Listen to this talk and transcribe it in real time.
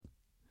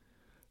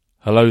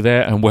Hello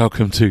there and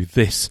welcome to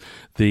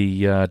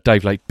the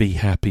Dave Lake Be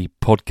Happy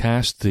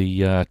podcast.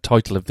 The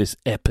title of this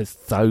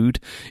episode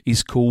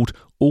is called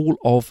All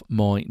of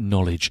My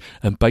Knowledge,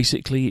 and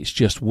basically it's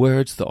just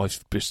words that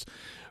I've just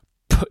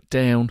put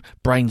down,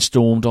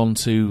 brainstormed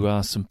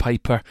onto some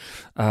paper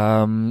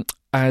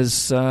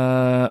as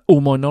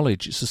all my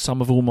knowledge. It's the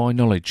sum of all my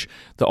knowledge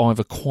that I've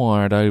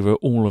acquired over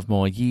all of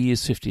my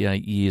years,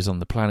 58 years on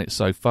the planet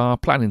so far,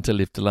 planning to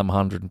live till I'm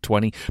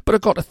 120. But I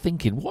got to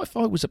thinking, what if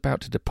I was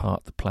about to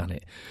depart the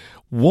planet?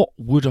 What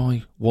would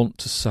I want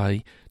to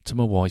say to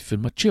my wife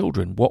and my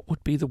children? What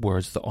would be the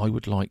words that I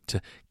would like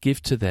to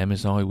give to them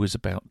as I was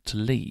about to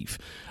leave?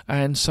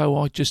 And so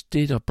I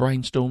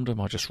brainstormed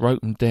them, I just wrote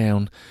them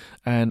down,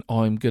 and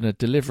I'm going to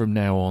deliver them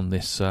now on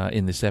this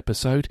in this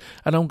episode,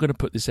 and I'm going to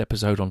put this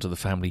episode onto the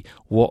family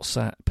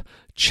WhatsApp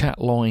chat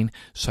line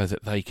so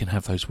that they can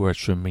have those words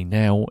from me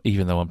now,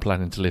 even though I'm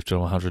planning to live till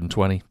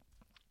 120.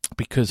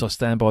 Because I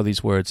stand by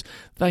these words.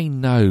 They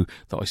know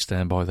that I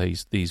stand by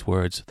these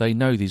words. They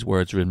know these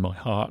words are in my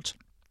heart,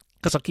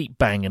 because I keep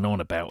banging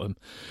on about them.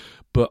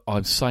 But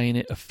I'm saying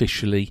it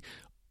officially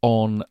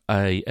on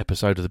a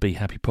episode of the Be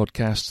Happy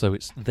podcast, so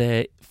it's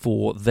there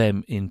for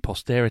them in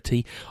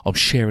posterity. I'm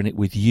sharing it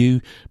with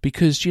you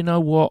because, you know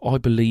what, I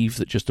believe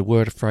that just a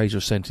word, a phrase or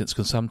a sentence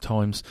can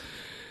sometimes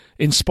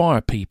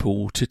inspire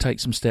people to take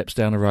some steps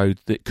down a road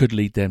that could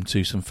lead them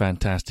to some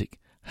fantastic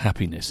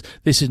happiness.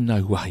 This in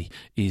no way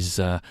is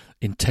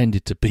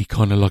intended to be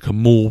kind of like a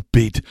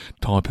morbid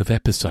type of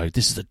episode.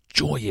 This is a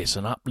joyous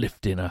and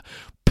uplifting, a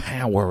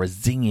power, a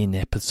zinging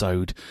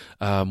episode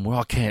where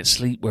I can't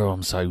sleep, where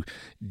I'm so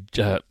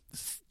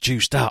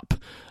juiced up,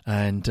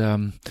 and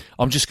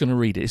I'm just going to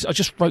read it. I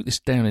just wrote this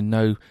down in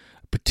no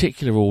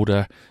particular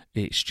order.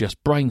 It's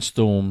just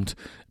brainstormed,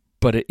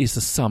 but it is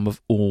the sum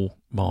of all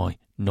my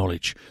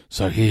knowledge.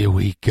 So here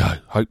we go.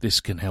 Hope this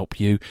can help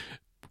you.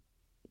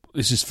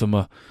 This is for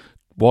my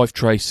wife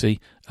Tracy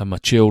and my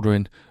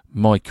children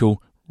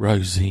Michael,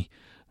 Rosie,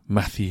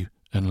 Matthew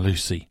and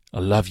Lucy. I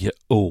love you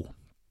all.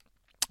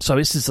 So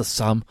this is the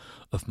sum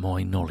of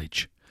my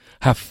knowledge.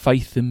 Have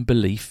faith and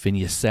belief in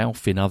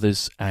yourself, in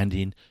others and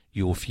in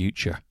your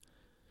future.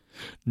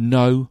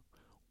 Know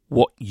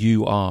what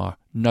you are,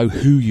 know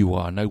who you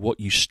are, know what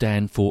you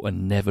stand for,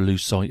 and never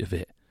lose sight of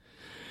it.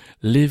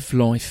 Live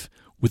life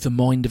with the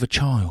mind of a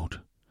child.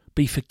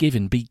 Be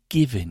forgiving, be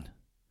giving,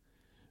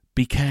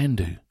 be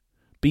can-do,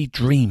 be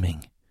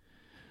dreaming,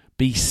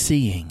 be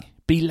seeing,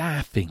 be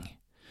laughing,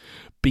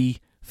 be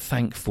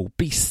thankful,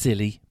 be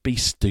silly, be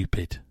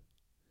stupid.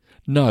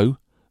 Know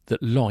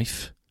that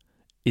life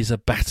is a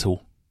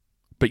battle,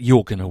 but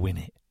you're going to win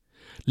it.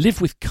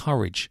 Live with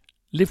courage.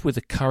 Live with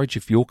the courage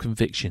of your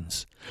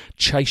convictions.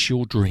 Chase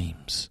your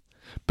dreams.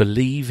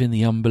 Believe in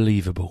the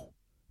unbelievable.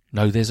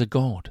 Know there's a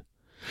God.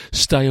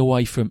 Stay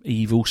away from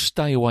evil.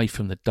 Stay away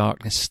from the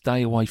darkness.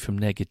 Stay away from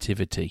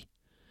negativity.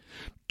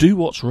 Do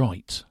what's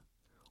right.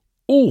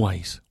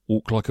 Always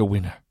walk like a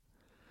winner.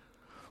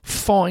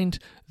 Find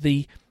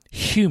the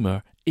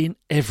humour in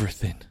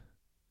everything.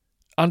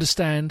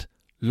 Understand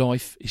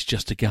life is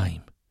just a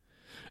game.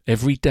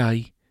 Every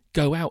day,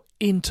 go out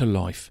into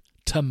life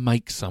to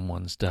make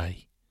someone's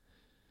day.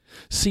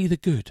 See the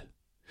good.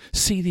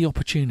 See the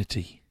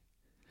opportunity.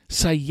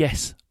 Say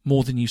yes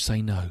more than you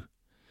say no.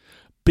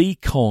 Be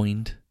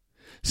kind.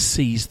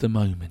 Seize the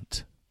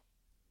moment.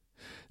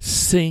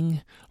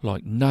 Sing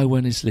like no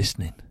one is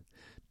listening.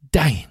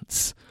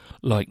 Dance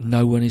like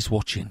no one is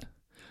watching.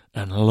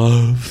 And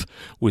love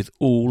with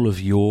all of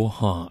your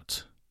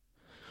heart.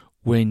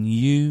 When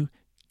you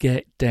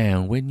get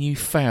down, when you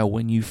fail,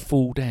 when you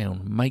fall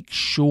down, make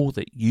sure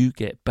that you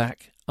get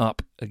back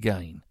up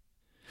again.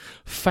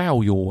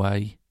 Fail your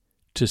way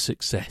to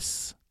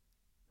success.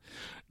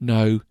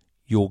 No,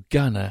 you're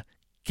gonna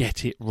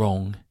get it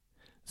wrong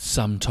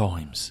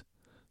sometimes.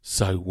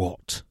 So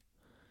what?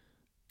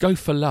 Go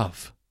for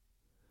love.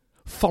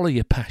 Follow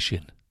your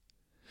passion.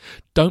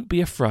 Don't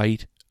be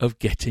afraid of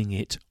getting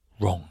it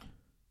wrong.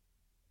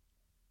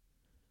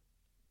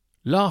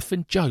 Laugh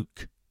and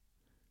joke.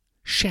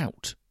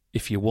 Shout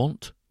if you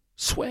want.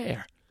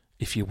 Swear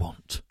if you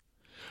want.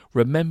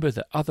 Remember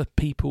that other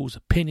people's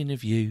opinion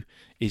of you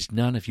is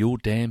none of your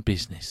damn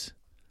business.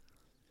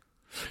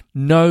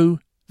 Know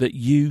that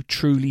you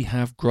truly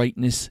have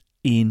greatness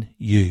in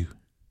you.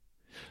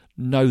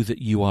 Know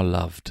that you are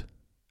loved.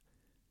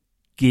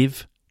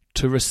 Give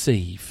to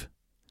receive.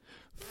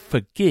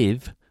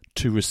 Forgive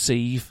to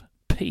receive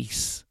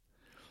peace.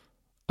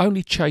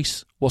 Only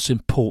chase what's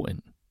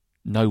important.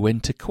 Know when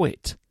to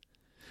quit.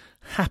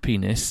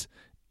 Happiness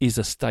is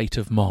a state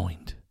of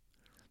mind.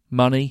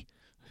 Money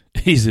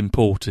is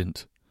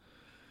important.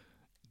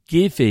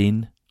 Give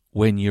in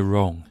when you're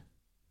wrong.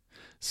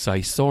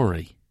 Say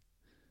sorry.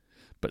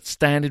 But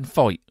stand and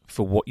fight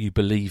for what you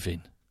believe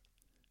in.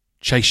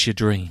 Chase your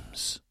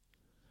dreams.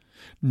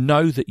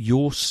 Know that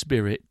your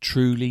spirit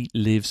truly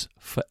lives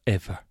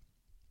forever.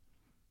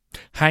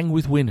 Hang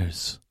with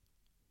winners.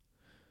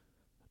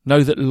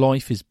 Know that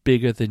life is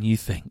bigger than you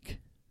think.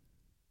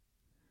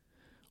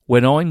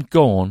 When I'm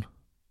gone,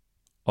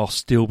 I'll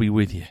still be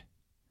with you.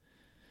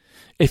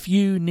 If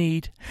you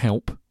need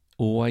help,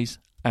 always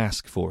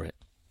ask for it.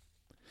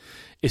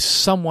 If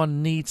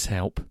someone needs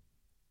help,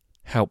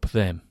 help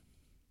them.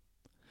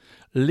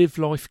 Live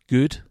life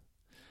good,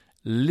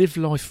 live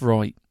life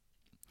right,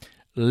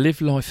 live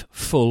life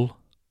full,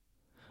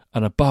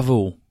 and above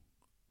all,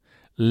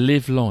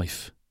 live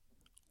life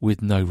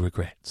with no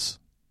regrets.